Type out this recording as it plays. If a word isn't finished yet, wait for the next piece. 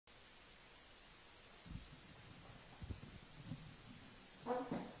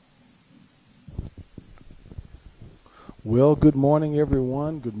Well, good morning,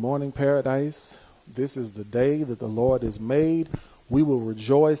 everyone. Good morning, Paradise. This is the day that the Lord has made. We will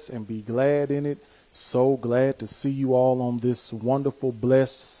rejoice and be glad in it. So glad to see you all on this wonderful,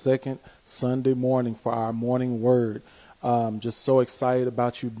 blessed second Sunday morning for our morning word. Just so excited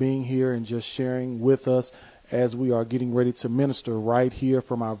about you being here and just sharing with us as we are getting ready to minister right here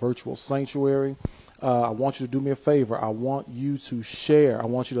from our virtual sanctuary. I want you to do me a favor. I want you to share. I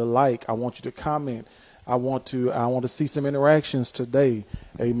want you to like. I want you to comment. I want to see some interactions today,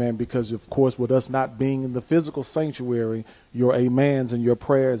 amen, because of course with us not being in the physical sanctuary, your amens and your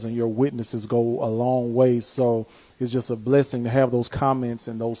prayers and your witnesses go a long way. So it's just a blessing to have those comments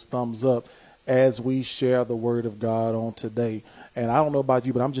and those thumbs up as we share the word of God on today. And I don't know about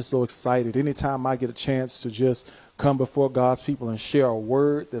you, but I'm just so excited. Anytime I get a chance to just come before God's people and share a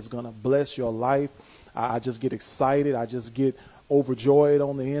word that's going to bless your life, I just get excited. I just get overjoyed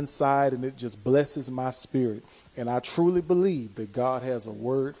on the inside, and it just blesses my spirit. And I truly believe that God has a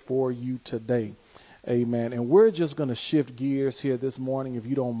word for you today. Amen. And we're just going to shift gears here this morning, if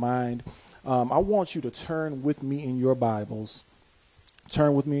you don't mind. I want you to turn with me in your Bibles.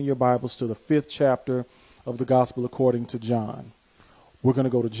 Turn with me in your Bibles to the 5th chapter of the Gospel according to John. We're going to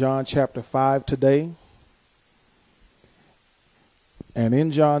go to John chapter 5 today. And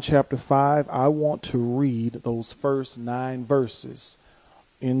in John chapter 5, I want to read those first 9 verses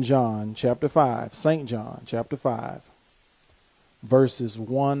in John chapter 5, St. John chapter 5, verses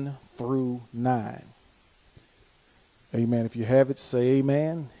 1 through 9. Amen. If you have it, say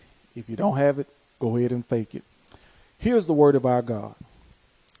amen. If you don't have it, go ahead and fake it. Here's the word of our God.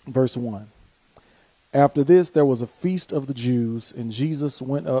 Verse 1. After this, there was a feast of the Jews, and Jesus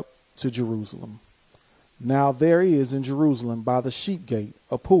went up to Jerusalem. Now there is in Jerusalem by the sheep gate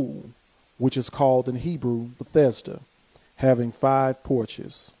a pool, which is called in Hebrew Bethesda, having 5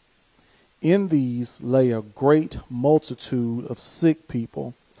 porches. In these lay a great multitude of sick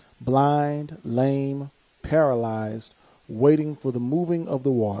people, blind, lame, paralyzed, waiting for the moving of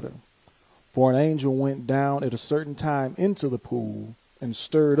the water. For an angel went down at a certain time into the pool and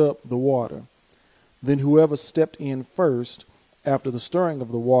stirred up the water. Then whoever stepped in first after the stirring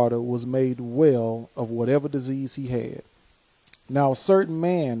of the water was made well of whatever disease he had. Now a certain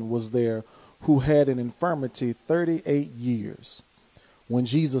man was there who had an infirmity 38 years. When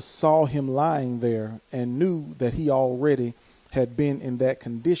Jesus saw him lying there and knew that he already had been in that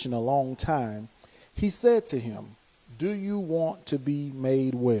condition a long time, he said to him, "Do you want to be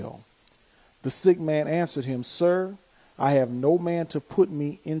made well?" The sick man answered him, "Sir, I have no man to put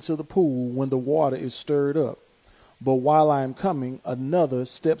me into the pool when the water is stirred up. But while I am coming, another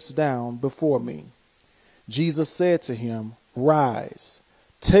steps down before me." Jesus said to him, "Rise,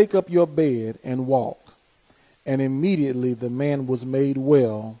 take up your bed and walk." And immediately the man was made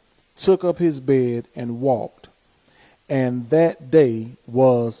well, took up his bed and walked. And that day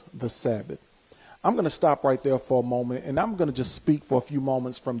was the Sabbath. I'm going to stop right there for a moment, and I'm going to just speak for a few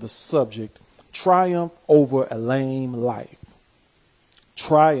moments from the subject, triumph over a lame life.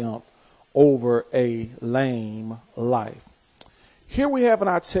 Triumph over a lame life. Here we have in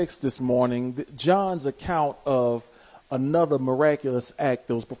our text this morning John's account of another miraculous act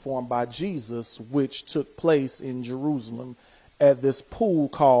that was performed by Jesus, which took place in Jerusalem at this pool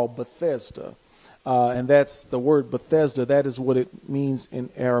called Bethesda. And that's the word Bethesda. That is what it means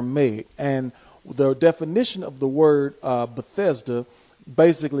in Aramaic. And the definition of the word Bethesda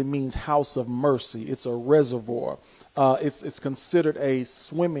basically means house of mercy. It's a reservoir. It's considered a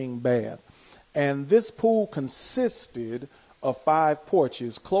swimming bath. And this pool consisted of 5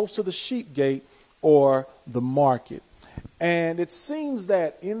 porches close to the sheep gate or the market. And it seems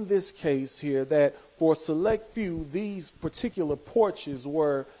that in this case here that for a select few, these particular porches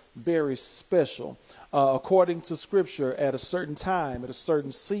were very special. According to scripture, at a certain time, at a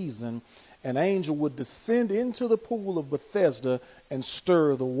certain season, an angel would descend into the pool of Bethesda and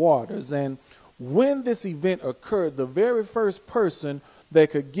stir the waters. And when this event occurred, the very first person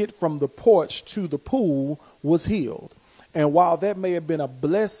that could get from the porch to the pool was healed. And while that may have been a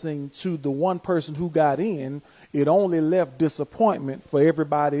blessing to the one person who got in, it only left disappointment for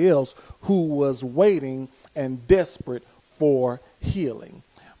everybody else who was waiting and desperate for healing.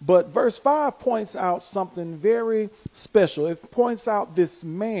 But verse 5 points out something very special. It points out this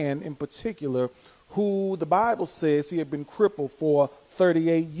man in particular who the Bible says he had been crippled for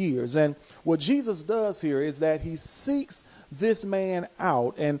 38 years. And what Jesus does here is that he seeks this man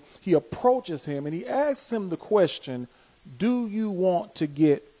out and he approaches him and he asks him the question, "Do you want to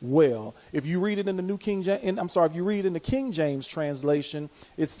get well?" If you read it in the if you read it in the King James translation,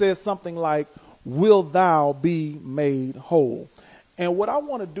 it says something like, "Will thou be made whole?" And what I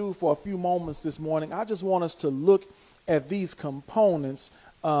want to do for a few moments this morning, I just want us to look at these components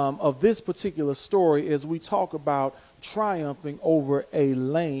of this particular story as we talk about triumphing over a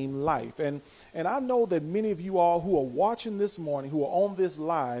lame life. And I know that many of you all who are watching this morning, who are on this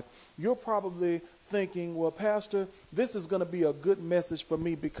live, you're probably thinking, well, Pastor, this is going to be a good message for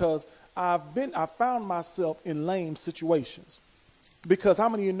me because I found myself in lame situations. Because how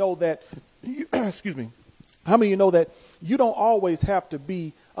many of you know that, excuse me, how many of you know that you don't always have to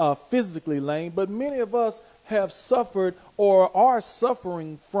be physically lame, but many of us have suffered or are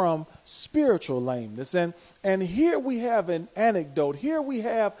suffering from spiritual lameness. And here we have an anecdote. Here we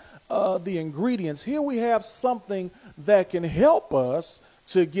have the ingredients. Here we have something that can help us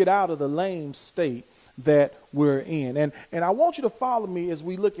to get out of the lame state that we're in. And I want you to follow me as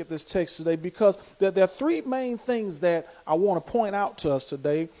we look at this text today, because there are three main things that I want to point out to us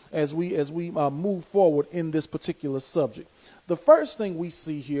today as we move forward in this particular subject. The first thing we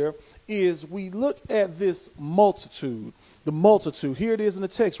see here is we look at this multitude. The multitude. Here it is in the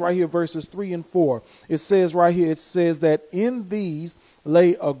text right here, verses 3 and 4. It says right here, it says that in these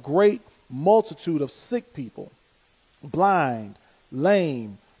lay a great multitude of sick people, blind,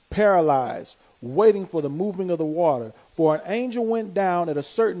 lame, paralyzed, waiting for the moving of the water. For an angel went down at a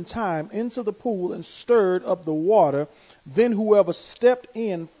certain time into the pool and stirred up the water. Then whoever stepped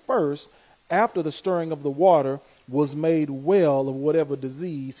in first after the stirring of the water was made well of whatever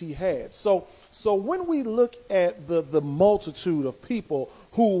disease he had. So when we look at the multitude of people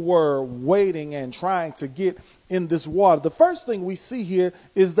who were waiting and trying to get in this water, the first thing we see here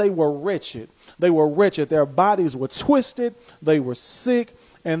is they were wretched. They were wretched. Their bodies were twisted. They were sick.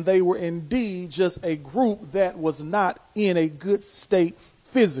 And they were indeed just a group that was not in a good state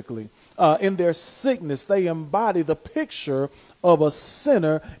physically. In their sickness, they embody the picture of a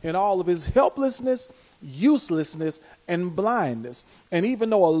sinner in all of his helplessness, uselessness, and blindness. And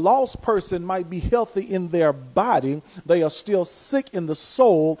even though a lost person might be healthy in their body, they are still sick in the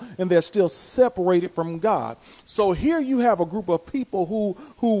soul, and they're still separated from God. So here you have a group of people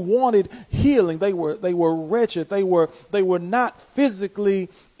who wanted healing. They were wretched. They were not physically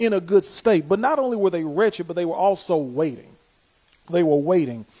in a good state. But not only were they wretched, but they were also waiting. They were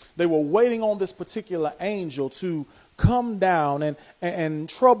waiting. They were waiting on this particular angel to come down and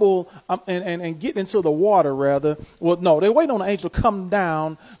trouble and get into the water, rather. Well, no, they waited on the angel to come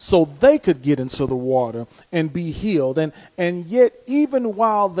down so they could get into the water and be healed. And yet, even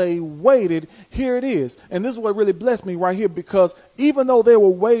while they waited, here it is. And this is what really blessed me right here, because even though they were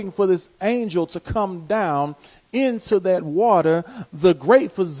waiting for this angel to come down into that water, the great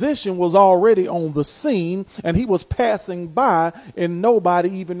physician was already on the scene, and he was passing by, and nobody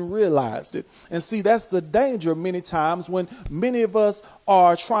even realized it. And see, that's the danger many times when many of us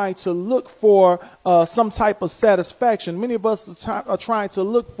are trying to look for some type of satisfaction. Many of us are trying to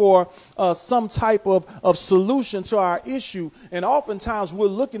look for some type of solution to our issue, and oftentimes we're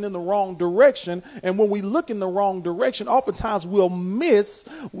looking in the wrong direction. And when we look in the wrong direction, oftentimes we'll miss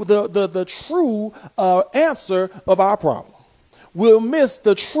the true answer of our problem. We'll miss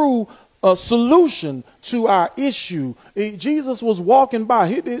the true solution to our issue. Jesus was walking by.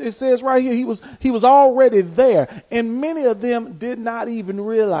 It says right here, he was already there, and many of them did not even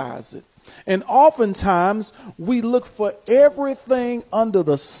realize it. And oftentimes we look for everything under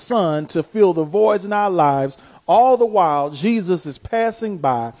the sun to fill the voids in our lives. All the while, Jesus is passing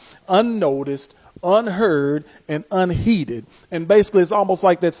by unnoticed, unheard, and unheeded. And basically it's almost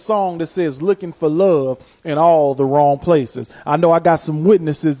like that song that says looking for love in all the wrong places. I know I got some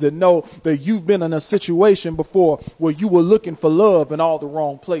witnesses that know that you've been in a situation before where you were looking for love in all the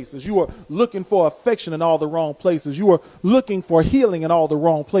wrong places. You were looking for affection in all the wrong places. You were looking for healing in all the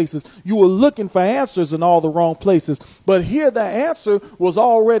wrong places. You were looking for answers in all the wrong places. But here the answer was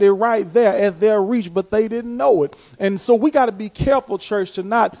already right there at their reach, but they didn't know it. And so we got to be careful, church, to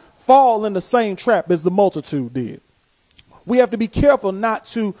not fall in the same trap as the multitude did. We have to be careful not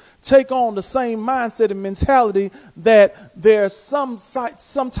to take on the same mindset and mentality that there's some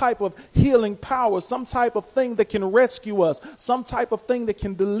type of healing power, some type of thing that can rescue us, some type of thing that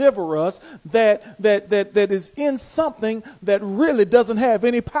can deliver us, that is in something that really doesn't have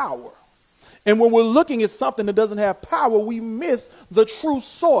any power. And when we're looking at something that doesn't have power, we miss the true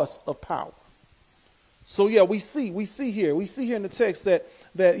source of power. So yeah, we see here in the text that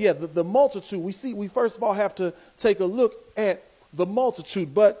the multitude, we first of all have to take a look at the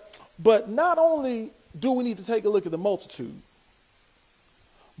multitude, but not only do we need to take a look at the multitude,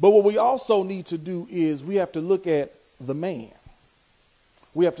 but what we also need to do is we have to look at the man.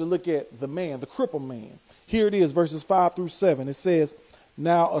 We have to look at the man, the crippled man. Here it is, verses 5 through 7. It says,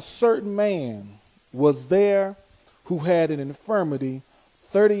 "Now a certain man was there who had an infirmity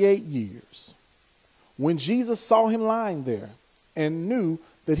 38 years. When Jesus saw him lying there and knew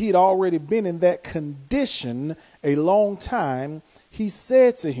that he had already been in that condition a long time, he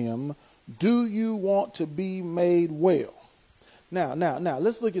said to him, "Do you want to be made well?" Now,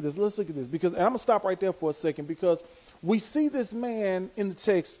 let's look at this. Let's look at this because and I'm going to stop right there for a second because we see this man in the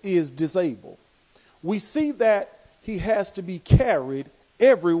text is disabled. We see that he has to be carried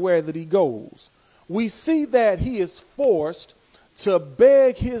everywhere that he goes. We see that he is forced to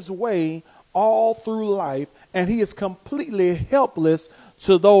beg his way all through life, and he is completely helpless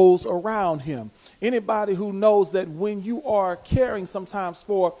to those around him. Anybody who knows that when you are caring sometimes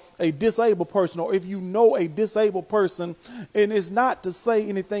for a disabled person, or if you know a disabled person, and it's not to say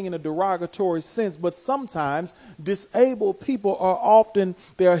anything in a derogatory sense, but sometimes disabled people are often,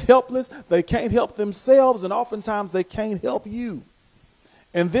 they're helpless, they can't help themselves, and oftentimes they can't help you.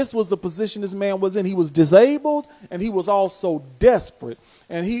 And this was the position this man was in. He was disabled and he was also desperate.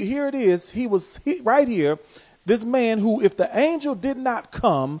 And here it is. Right here. This man who, if the angel did not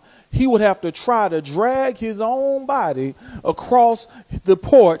come, he would have to try to drag his own body across the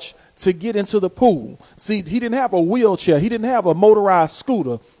porch to get into the pool. See, he didn't have a wheelchair. He didn't have a motorized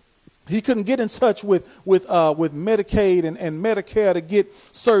scooter. He couldn't get in touch with Medicaid and Medicare to get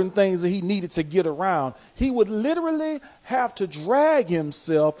certain things that he needed to get around. He would literally have to drag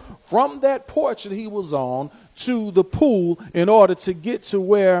himself from that porch that he was on to the pool in order to get to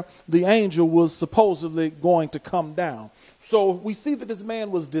where the angel was supposedly going to come down. So we see that this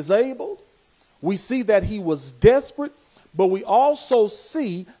man was disabled. We see that he was desperate. But we also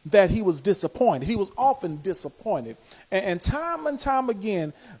see that he was disappointed. He was often disappointed. And time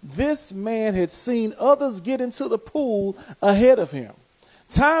again, this man had seen others get into the pool ahead of him.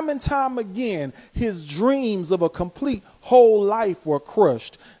 Time and time again, his dreams of a complete whole life were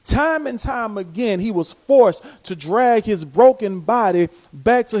crushed. Time and time again, he was forced to drag his broken body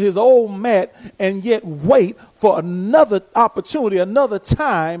back to his old mat and yet wait for another opportunity, another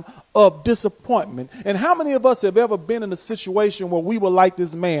time of disappointment. And how many of us have ever been in a situation where we were like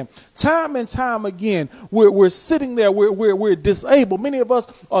this man? Time and time again, we're sitting there, we're disabled. Many of us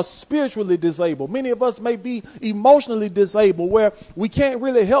are spiritually disabled. Many of us may be emotionally disabled, where we can't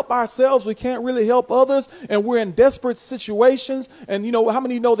really help ourselves, we can't really help others, and we're in desperate situations. And you know, how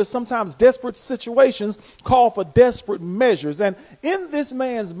many know that sometimes desperate situations call for desperate measures? And in this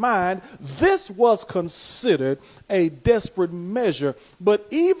man's mind, this was considered a desperate measure. But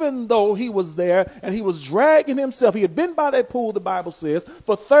even though he was there and he was dragging himself, he had been by that pool, the Bible says,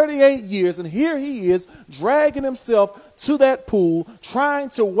 for 38 years, and here he is dragging himself to that pool, trying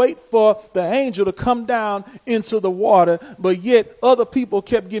to wait for the angel to come down into the water, but yet other people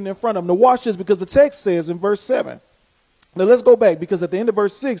kept getting in front of him. Now watch this, because the text says in verse 7. Now let's go back, because at the end of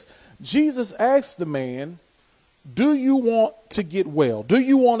verse 6, Jesus asked the man, "Do you want to get well? Do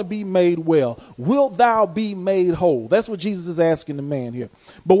you want to be made well? Wilt thou be made whole?" That's what Jesus is asking the man here.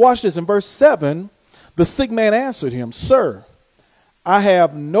 But watch this. In verse 7, the sick man answered him, "Sir, I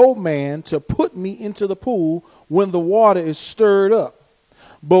have no man to put me into the pool when the water is stirred up.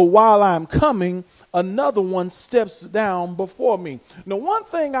 But while I'm coming, another one steps down before me." Now, one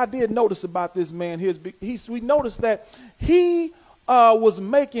thing I did notice about this man here is we noticed that he was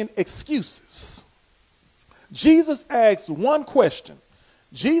making excuses. Jesus asked one question.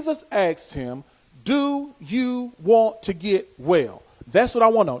 Jesus asked him, "Do you want to get well?" That's what I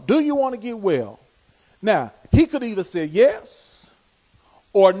want to know. Do you want to get well? Now, he could either say yes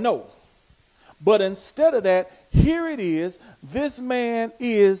or no. But instead of that, here it is. This man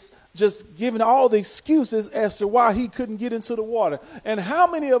is just giving all the excuses as to why he couldn't get into the water. And how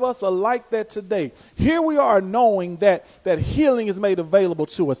many of us are like that today? Here we are knowing that healing is made available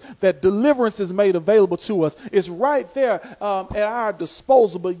to us, that deliverance is made available to us. It's right there at our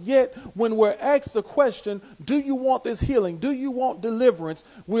disposal. But yet, when we're asked the question, do you want this healing? Do you want deliverance?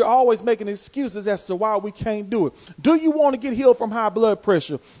 We're always making excuses as to why we can't do it. Do you want to get healed from high blood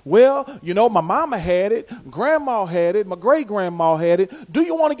pressure? Well, you know, my mama had it, grandma had it, my great-grandma had it. Do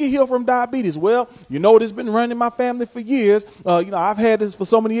you want to get healed from diabetes? Well, you know, this has been running in my family for years. I've had this for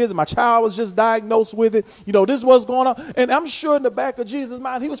so many years, and my child was just diagnosed with it. You know, this is what's going on. And I'm sure in the back of Jesus'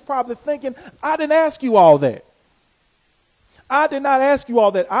 mind, he was probably thinking, I didn't ask you all that. I did not ask you all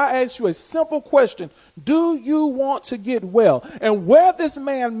that. I asked you a simple question. Do you want to get well? And where this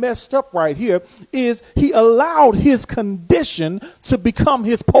man messed up right here is he allowed his condition to become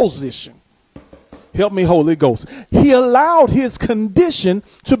his position. Help me, Holy Ghost. He allowed his condition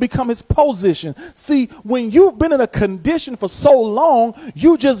to become his position. See, when you've been in a condition for so long,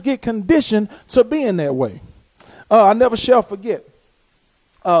 you just get conditioned to being that way. I never shall forget.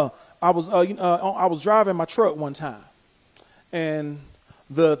 I was driving my truck one time, and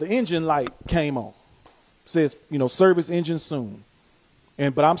the engine light came on. says, service engine soon.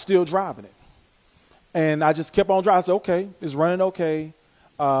 But I'm still driving it. And I just kept on driving. I said, okay, it's running okay.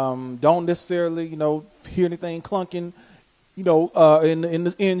 Don't necessarily, hear anything clunking, in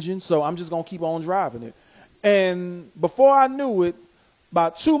the engine. So I'm just going to keep on driving it. And before I knew it,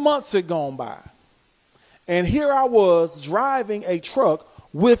 about 2 months had gone by. And here I was driving a truck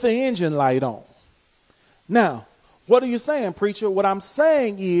with the engine light on. Now, what are you saying, preacher? What I'm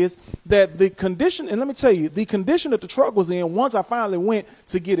saying is that the condition, and let me tell you, the condition that the truck was in, once I finally went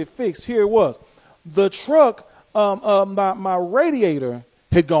to get it fixed, here it was. The truck, my radiator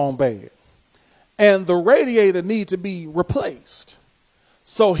had gone bad. And the radiator needed to be replaced.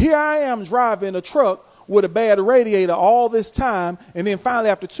 So here I am driving a truck with a bad radiator all this time. And then finally,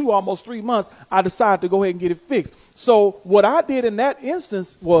 after almost 3 months, I decided to go ahead and get it fixed. So what I did in that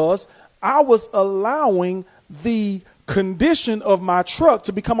instance was I was allowing the condition of my truck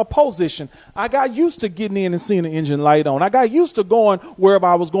to become a position. I got used to getting in and seeing the engine light on. I got used to going wherever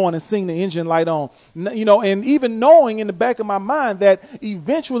I was going and seeing the engine light on, and even knowing in the back of my mind that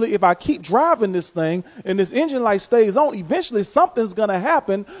eventually if I keep driving this thing and this engine light stays on, eventually something's going to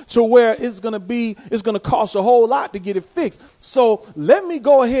happen to where it's going to cost a whole lot to get it fixed. So let me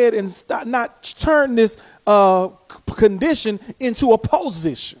go ahead and not turn this condition into a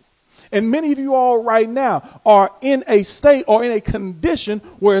position. And many of you all right now are in a state or in a condition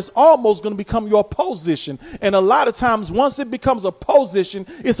where it's almost going to become your position. And a lot of times, once it becomes a position,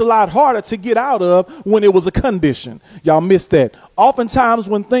 it's a lot harder to get out of when it was a condition. Y'all missed that. Oftentimes,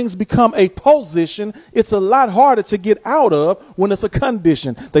 when things become a position, it's a lot harder to get out of when it's a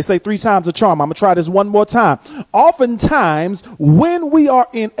condition. They say 3 times a charm. I'm going to try this one more time. Oftentimes, when we are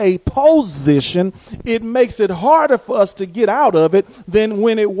in a position, it makes it harder for us to get out of it than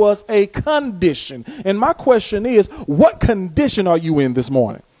when it was a condition. And my question is, what condition are you in this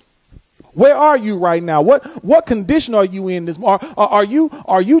morning? Where are you right now? What condition are you in this morning? Are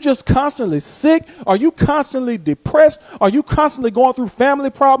you just constantly sick? Are you constantly depressed? Are you constantly going through family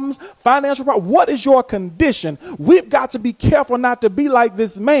problems, financial problems? What is your condition? We've got to be careful not to be like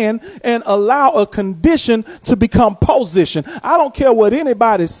this man and allow a condition to become position. I don't care what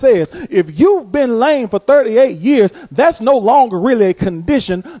anybody says. If you've been lame for 38 years, that's no longer really a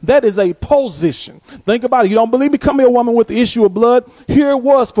condition. That is a position. Think about it. You don't believe me? Come here, woman with the issue of blood. Here it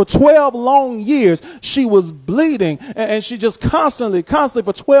was for 12 long years. She was bleeding and she just constantly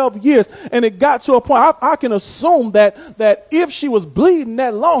for 12 years. And it got to a point, I can assume that if she was bleeding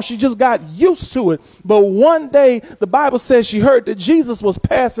that long, she just got used to it. But one day the Bible says she heard that Jesus was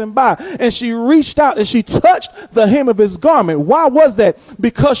passing by and she reached out and she touched the hem of his garment. Why was that?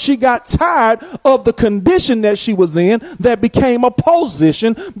 Because she got tired of the condition that she was in that became a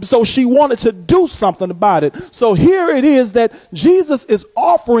position. So she wanted to do something about it. So here it is that Jesus is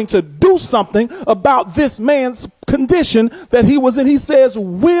offering to do something about this man's condition that he was in. He says,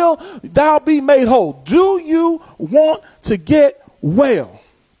 will thou be made whole? Do you want to get well?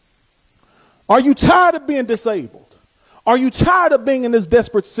 Are you tired of being disabled? Are you tired of being in this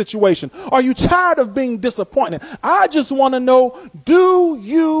desperate situation? Are you tired of being disappointed? I just want to know, do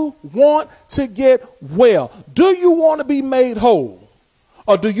you want to get well? Do you want to be made whole?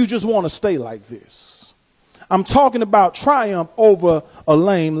 Or do you just want to stay like this? I'm talking about triumph over a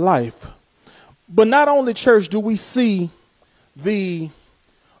lame life. But not only, church, do we see the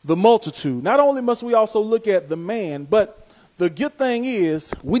multitude. Not only must we also look at the man, but the good thing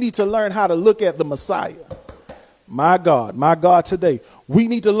is we need to learn how to look at the Messiah. My God, today. We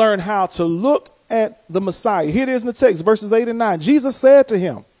need to learn how to look at the Messiah. Here it is in the text, verses 8 and 9. Jesus said to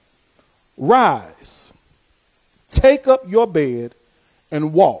him, rise, take up your bed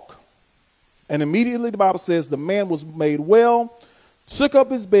and walk. And immediately the Bible says the man was made well, took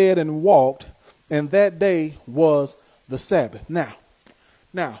up his bed and walked, and that day was the Sabbath.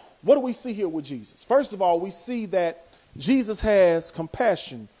 Now, what do we see here with Jesus? First of all, we see that Jesus has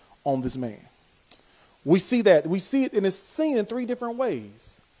compassion on this man. We see that. We see it, and it's seen in 3 different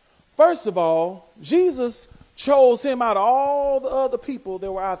ways. First of all, Jesus chose him out of all the other people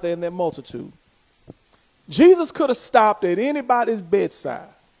that were out there in that multitude. Jesus could have stopped at anybody's bedside.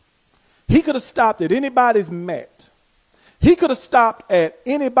 He could have stopped at anybody's mat. He could have stopped at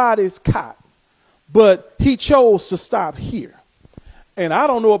anybody's cot, but he chose to stop here. And I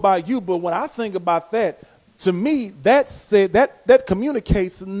don't know about you, but when I think about that, to me, that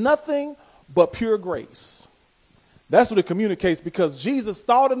communicates nothing but pure grace. That's what it communicates, because Jesus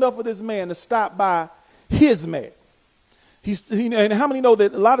thought enough of this man to stop by his mat. And how many know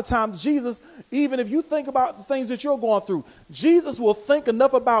that a lot of times Jesus, even if you think about the things that you're going through, Jesus will think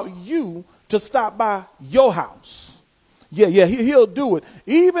enough about you to stop by your house. Yeah, he'll do it.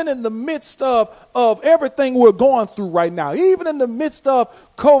 Even in the midst of everything we're going through right now, even in the midst of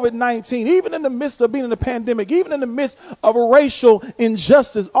COVID-19, even in the midst of being in the pandemic, even in the midst of a racial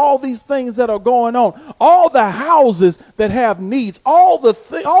injustice, all these things that are going on, all the houses that have needs, all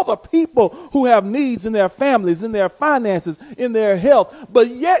the people who have needs in their families, in their finances, in their health. But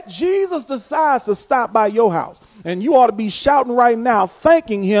yet Jesus decides to stop by your house. And you ought to be shouting right now,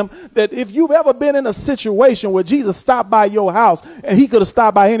 thanking him that if you've ever been in a situation where Jesus stopped by your house and he could have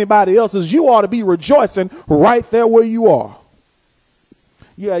stopped by anybody else's, you ought to be rejoicing right there where you are.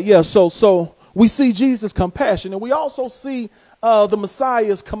 Yeah. So we see Jesus' compassion, and we also see the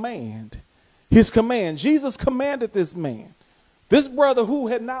Messiah's command. His command. Jesus commanded this man, this brother who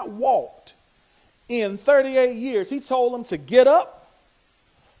had not walked in 38 years. He told him to get up,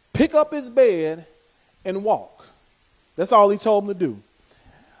 pick up his bed, and walk. That's all he told him to do.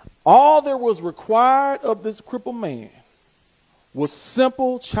 All there was required of this crippled man was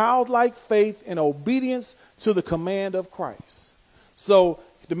simple, childlike faith and obedience to the command of Christ. So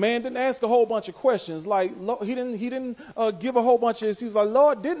the man didn't ask a whole bunch of questions. Like he didn't give a whole bunch of excuses. Like,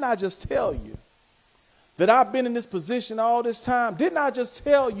 Lord, didn't I just tell you that I've been in this position all this time? Didn't I just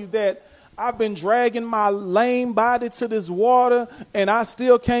tell you that I've been dragging my lame body to this water and I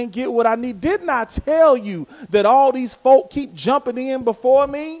still can't get what I need? Didn't I tell you that all these folk keep jumping in before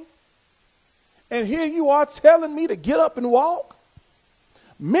me? And here you are telling me to get up and walk?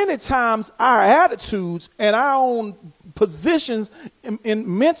 Many times our attitudes and our own positions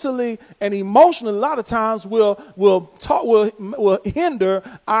in mentally and emotionally, a lot of times will hinder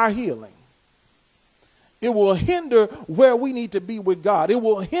our healing. It will hinder where we need to be with God. It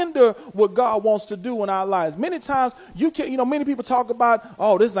will hinder what God wants to do in our lives. Many times many people talk about,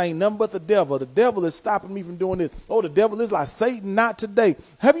 oh, this ain't nothing but the devil. The devil is stopping me from doing this. Oh, the devil is like Satan, not today.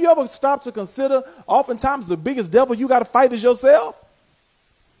 Have you ever stopped to consider oftentimes the biggest devil you got to fight is yourself?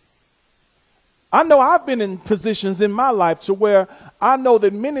 I know I've been in positions in my life to where I know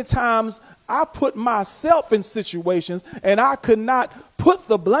that many times I put myself in situations and I could not put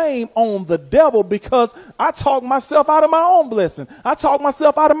the blame on the devil because I talked myself out of my own blessing. I talked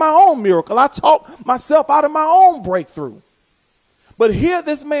myself out of my own miracle. I talked myself out of my own breakthrough. But here,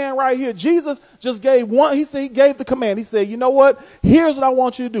 this man right here, Jesus just gave one. He said, he gave the command. He said, you know what? Here's what I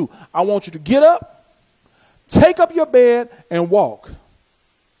want you to do. I want you to get up, take up your bed, and walk.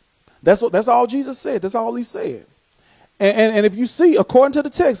 That's all Jesus said. That's all he said. And if you see, according to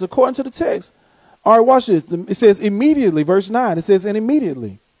the text, all right, watch this. It says immediately, verse 9, it says, and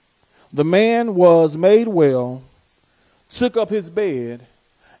immediately the man was made well, took up his bed,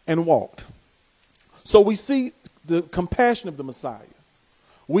 and walked. So we see the compassion of the Messiah.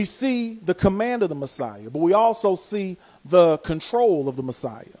 We see the command of the Messiah, but we also see the control of the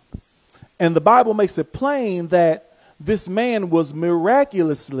Messiah. And the Bible makes it plain that this man was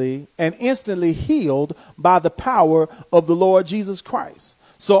miraculously and instantly healed by the power of the Lord Jesus Christ.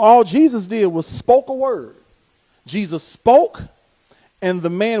 So all Jesus did was spoke a word. Jesus spoke and the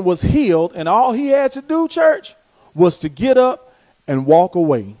man was healed. And all he had to do, church, was to get up and walk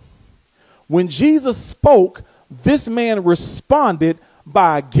away. When Jesus spoke, this man responded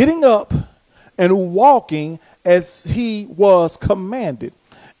by getting up and walking as he was commanded.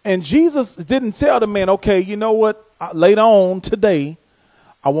 And Jesus didn't tell the man, okay, you know what? Later on today,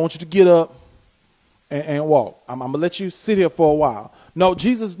 I want you to get up and walk. I'm going to let you sit here for a while. No,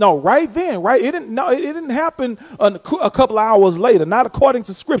 Jesus, no, right then, right? It didn't happen a couple of hours later, not according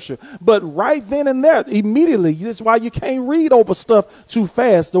to scripture, but right then and there, immediately. That's why you can't read over stuff too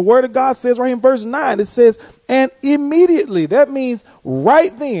fast. The word of God says right in verse 9, it says, and immediately, that means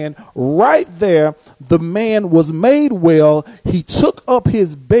right then, right there, the man was made well. He took up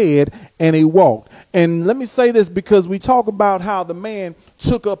his bed and he walked. And let me say this because we talk about how the man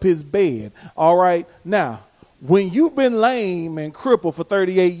took up his bed. All right. Now, when you've been lame and crippled for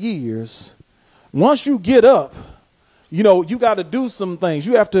 38 years, once you get up, you got to do some things.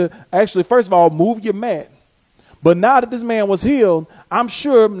 You have to actually, first of all, move your mat. But now that this man was healed, I'm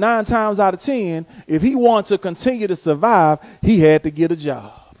sure 9 times out of 10, if he wanted to continue to survive, he had to get a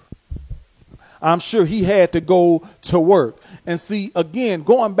job. I'm sure he had to go to work. And see, again,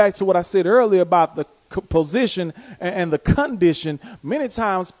 going back to what I said earlier about the position and the condition, many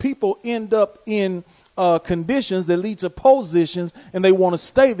times people end up in conditions that lead to positions and they want to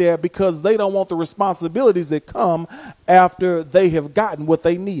stay there because they don't want the responsibilities that come after they have gotten what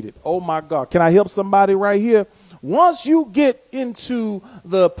they needed. Oh, my God. Can I help somebody right here? Once you get into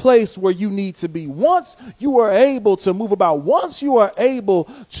the place where you need to be, once you are able to move about, once you are able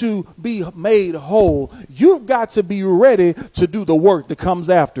to be made whole, you've got to be ready to do the work that comes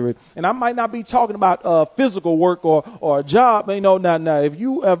after it. And I might not be talking about physical work or a job. Now, if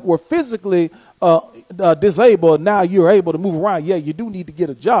you were physically disabled, now you're able to move around. Yeah, you do need to get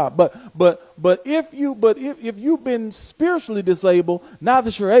a job. But if you've been spiritually disabled, now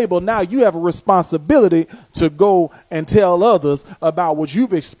that you're able, now you have a responsibility to go and tell others about what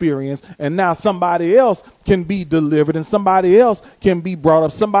you've experienced. And now somebody else can be delivered and somebody else can be brought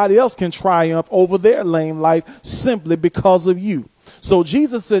up. Somebody else can triumph over their lame life simply because of you. So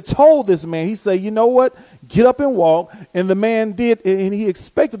Jesus told this man, he said, you know what? Get up and walk. And the man did, and he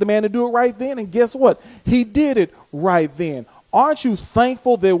expected the man to do it right then. And guess what? He did it right then. Aren't you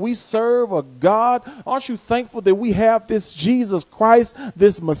thankful that we serve a God? Aren't you thankful that we have this Jesus Christ,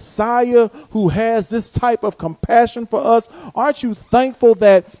 this Messiah who has this type of compassion for us? Aren't you thankful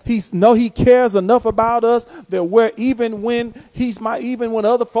that he cares enough about us that even when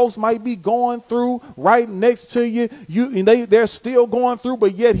other folks might be going through right next to you, they're still going through,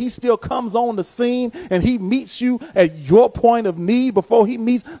 but yet he still comes on the scene and he meets you at your point of need before he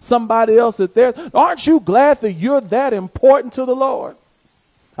meets somebody else at theirs. Aren't you glad that you're that important to the Lord?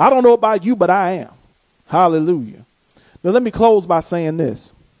 I don't know about you, but I am. Hallelujah. Now let me close by saying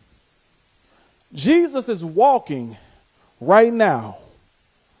this. Jesus is walking right now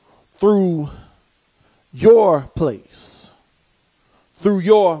through your place, through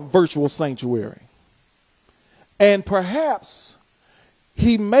your virtual sanctuary. And perhaps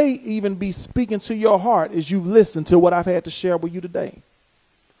he may even be speaking to your heart as you've listened to what I've had to share with you today.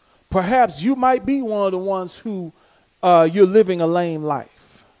 Perhaps you might be one of the ones who you're living a lame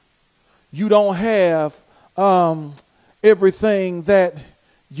life. You don't have everything that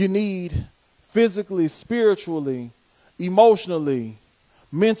you need physically, spiritually, emotionally,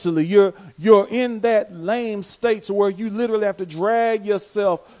 mentally. You're in that lame state to where you literally have to drag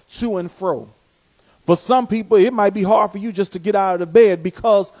yourself to and fro. For some people, it might be hard for you just to get out of the bed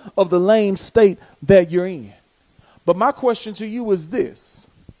because of the lame state that you're in. But my question to you is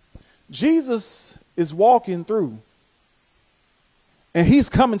this. Jesus is walking through. And he's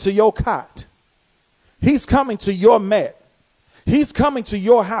coming to your cot. He's coming to your mat. He's coming to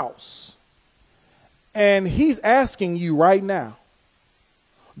your house. And he's asking you right now,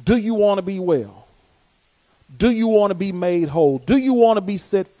 do you want to be well? Do you want to be made whole? Do you want to be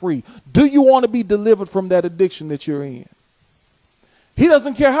set free? Do you want to be delivered from that addiction that you're in? He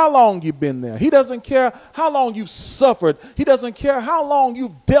doesn't care how long you've been there. He doesn't care how long you've suffered. He doesn't care how long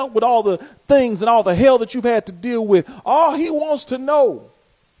you've dealt with all the things and all the hell that you've had to deal with. All he wants to know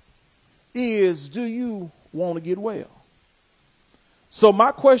is, do you want to get well? So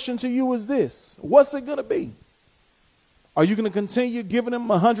my question to you is this. What's it going to be? Are you going to continue giving him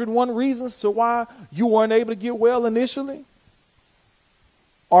 101 reasons to why you weren't able to get well initially?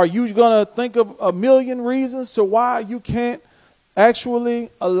 Are you going to think of a million reasons to why you can't actually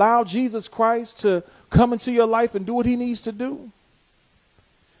allow Jesus Christ to come into your life and do what he needs to do?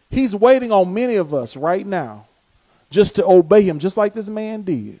 He's waiting on many of us right now just to obey him, just like this man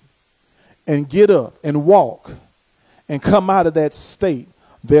did, and get up and walk and come out of that state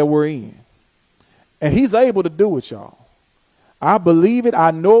that we're in. And he's able to do it, y'all. I believe it.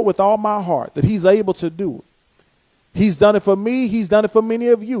 I know it with all my heart that he's able to do it. He's done it for me. He's done it for many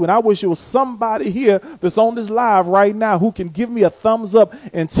of you. And I wish there was somebody here that's on this live right now who can give me a thumbs up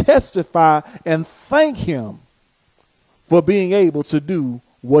and testify and thank him for being able to do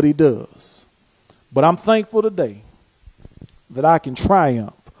what he does. But I'm thankful today that I can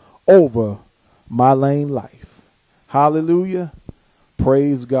triumph over my lame life. Hallelujah.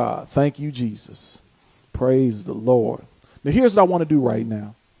 Praise God. Thank you, Jesus. Praise the Lord. Now, here's what I want to do right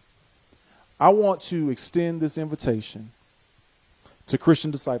now. I want to extend this invitation to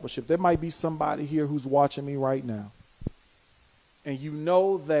Christian discipleship. There might be somebody here who's watching me right now, and you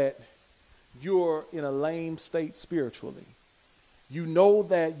know that you're in a lame state spiritually. You know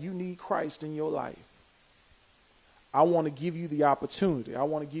that you need Christ in your life. I want to give you the opportunity. I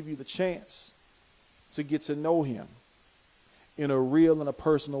want to give you the chance to get to know him in a real and a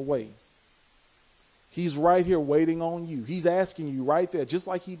personal way. He's right here waiting on you. He's asking you right there, just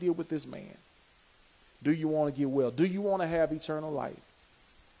like he did with this man. Do you want to get well? Do you want to have eternal life?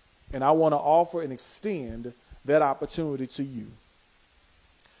 And I want to offer and extend that opportunity to you.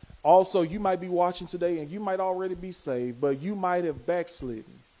 Also, you might be watching today and you might already be saved, but you might have backslidden.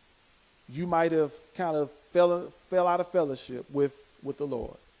 You might have kind of fell out of fellowship with the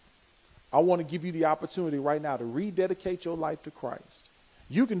Lord. I want to give you the opportunity right now to rededicate your life to Christ.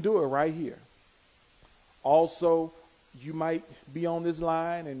 You can do it right here. Also, you might be on this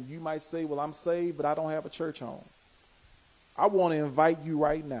line and you might say, well, I'm saved, but I don't have a church home. I want to invite you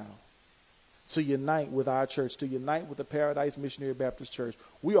right now to unite with our church, to unite with the Paradise Missionary Baptist Church.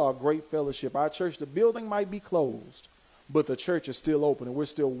 We are a great fellowship. Our church, the building might be closed, but the church is still open, and we're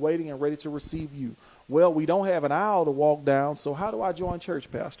still waiting and ready to receive you. Well, we don't have an aisle to walk down, so how do I join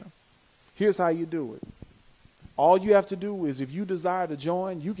church, Pastor? Here's how you do it. All you have to do is, if you desire to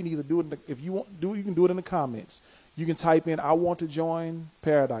join, you can either do it, if you want do, you can do it in the comments. You can type in, I want to join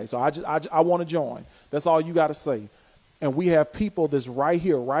Paradise, or I want to join. That's all you got to say. And we have people that's right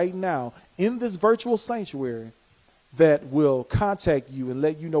here, right now, in this virtual sanctuary that will contact you and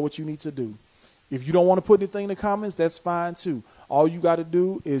let you know what you need to do. If you don't want to put anything in the comments, that's fine too. All you got to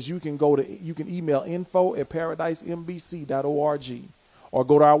do is you can email info@paradisembc.org, or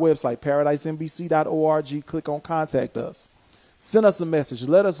go to our website, paradisembc.org, click on contact us. Send us a message.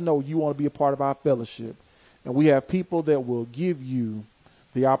 Let us know you want to be a part of our fellowship. And we have people that will give you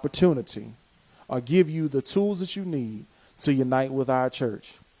the opportunity, or give you the tools that you need to unite with our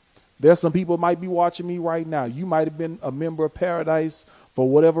church. There's some people might be watching me right now. You might have been a member of Paradise for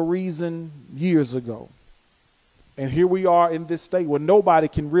whatever reason years ago. And here we are in this state where nobody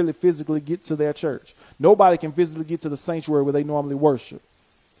can really physically get to their church. Nobody can physically get to the sanctuary where they normally worship.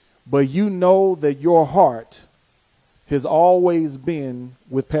 But you know that your heart has always been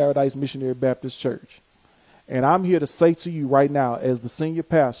with Paradise Missionary Baptist Church. And I'm here to say to you right now, as the senior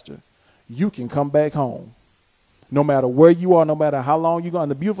pastor, you can come back home. No matter where you are, no matter how long you're gone.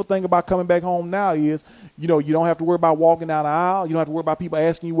 And the beautiful thing about coming back home now is, you don't have to worry about walking down the aisle. You don't have to worry about people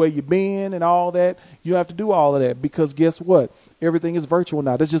asking you where you've been and all that. You don't have to do all of that, because guess what? Everything is virtual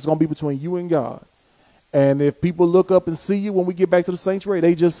now. That's just going to be between you and God. And if people look up and see you when we get back to the sanctuary,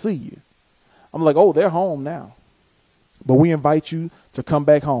 they just see you. I'm like, oh, they're home now. But we invite you to come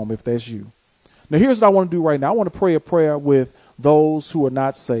back home if that's you. Now, here's what I want to do right now. I want to pray a prayer with those who are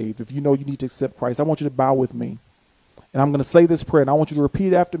not saved. If you know you need to accept Christ, I want you to bow with me. And I'm going to say this prayer, and I want you to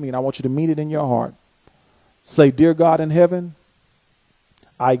repeat it after me, and I want you to mean it in your heart. Say, dear God in heaven,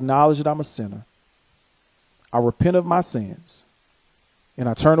 I acknowledge that I'm a sinner. I repent of my sins, and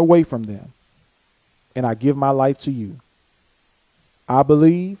I turn away from them, and I give my life to you. I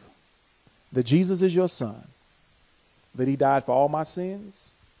believe that Jesus is your son, that he died for all my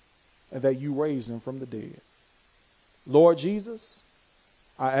sins, and that you raised him from the dead. Lord Jesus,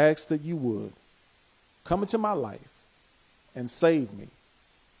 I ask that you would come into my life and save me,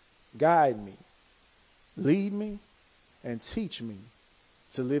 guide me, lead me, and teach me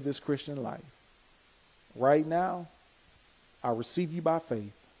to live this Christian life. Right now, I receive you by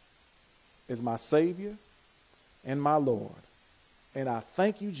faith as my Savior and my Lord. And I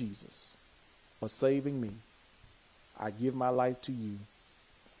thank you, Jesus, for saving me. I give my life to you.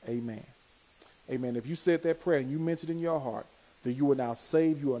 Amen. Amen. If you said that prayer and you meant it in your heart, that you are now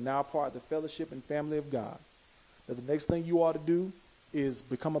saved, you are now part of the fellowship and family of God, that the next thing you ought to do is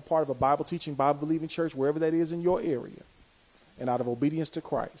become a part of a Bible teaching, Bible believing church, wherever that is in your area. And out of obedience to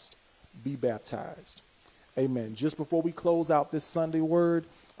Christ, be baptized. Amen. Just before we close out this Sunday word,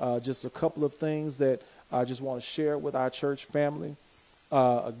 just a couple of things that I just want to share with our church family.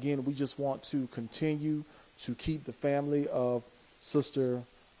 Again, we just want to continue to keep the family of Sister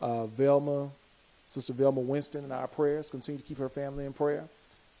Velma Winston in our prayers. Continue to keep her family in prayer.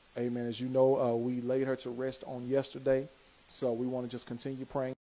 Amen. As you know, we laid her to rest on yesterday, so we want to just continue praying.